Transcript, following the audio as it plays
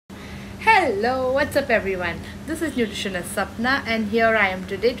Hello, what's up everyone? This is nutritionist Sapna and here I am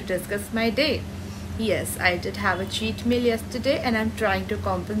today to discuss my day. Yes, I did have a cheat meal yesterday and I'm trying to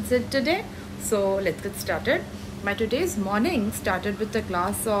compensate today. So let's get started. My today's morning started with a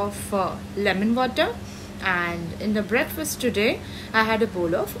glass of lemon water, and in the breakfast today I had a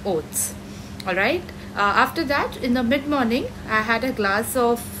bowl of oats. Alright, after that in the mid-morning I had a glass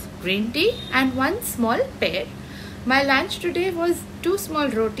of green tea and one small pear. My lunch today was 2 small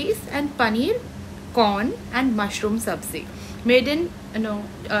rotis and paneer, corn and mushroom sabzi made in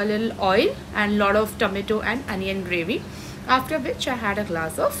a little oil and lot of tomato and onion gravy, after which I had a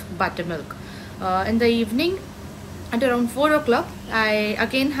glass of buttermilk. In the evening at around 4 o'clock I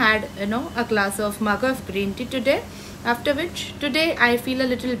again had a glass of mug of green tea today, after which today I feel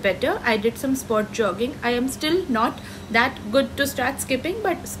a little better. I did some spot jogging. I am still not that good to start skipping,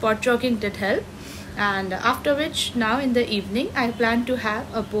 but spot jogging did help. And after which now in the evening I plan to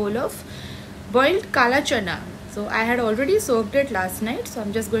have a bowl of boiled kala chana. So I had already soaked it last night, so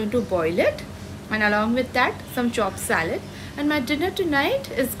I'm just going to boil it, and along with that some chopped salad. And my dinner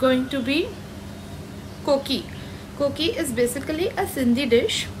tonight is going to be koki. Koki is basically a Sindhi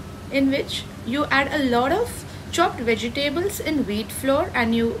dish in which you add a lot of chopped vegetables in wheat flour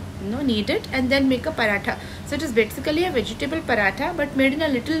and you knead it and then make a paratha. So it is basically a vegetable paratha but made in a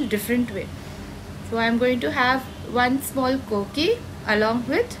little different way. So I'm going to have one small koki along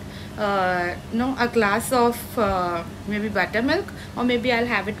with a glass of maybe buttermilk, or maybe I'll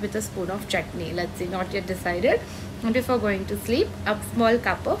have it with a spoon of chutney. Let's see, not yet decided. And before going to sleep, a small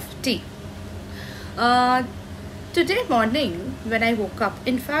cup of tea. Today morning when I woke up,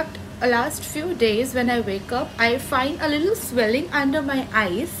 in fact last few days when I wake up I find a little swelling under my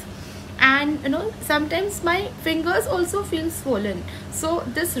eyes, and sometimes my fingers also feel swollen. So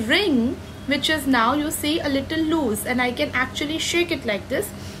this ring, which is now you see a little loose, and I can actually shake it like this.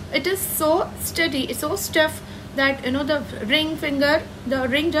 It is so steady, it's so stiff that the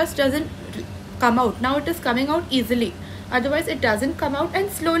ring just doesn't come out. Now it is coming out easily, otherwise it doesn't come out,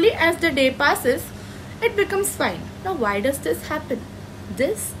 and slowly as the day passes it becomes fine. Now why does this happen?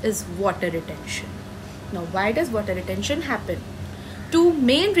 This is water retention. Now why does water retention happen? Two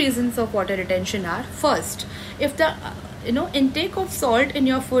main reasons of water retention are: first, if the intake of salt in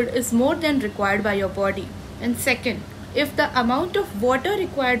your food is more than required by your body, and second, if the amount of water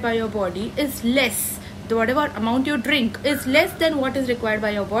required by your body is less, whatever amount you drink is less than what is required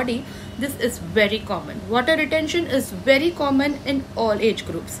by your body. This is very common. Water retention is very common in all age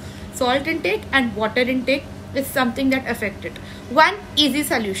groups. Salt intake and water intake is something that affect it. One easy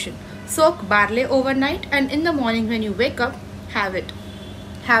solution: soak barley overnight, and in the morning when you wake up,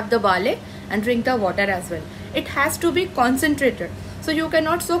 have the barley and drink the water as well. It has to be concentrated, so you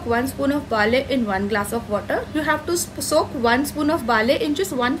cannot soak 1 spoon of barley in 1 glass of water. You have to soak 1 spoon of barley in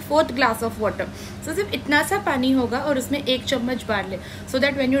just 1/4 glass of water. So सिर्फ इतना सा पानी होगा और उसमें 1 चम्मच barley, so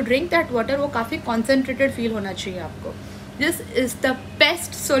that when you drink that water वो काफ़ी concentrated feel होना चाहिए आपको. This is the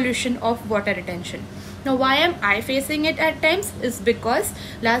best solution of water retention. Now why am I facing it at times is because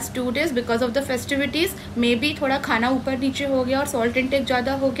last 2 days because of the festivities maybe थोड़ा खाना ऊपर नीचे हो गया और salt intake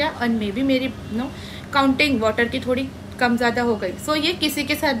ज़्यादा हो गया, और maybe मेरी counting water की थोड़ी कम ज़्यादा हो गई. So ये किसी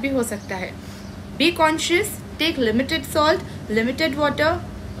के साथ भी हो सकता है. Be conscious, take limited salt, limited water,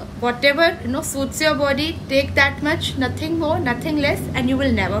 whatever suits your body, take that much, nothing more, nothing less, and you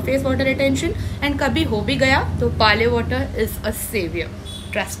will never face water retention. And कभी हो भी गया तो barley water is a savior,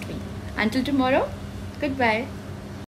 trust me. Until tomorrow, goodbye.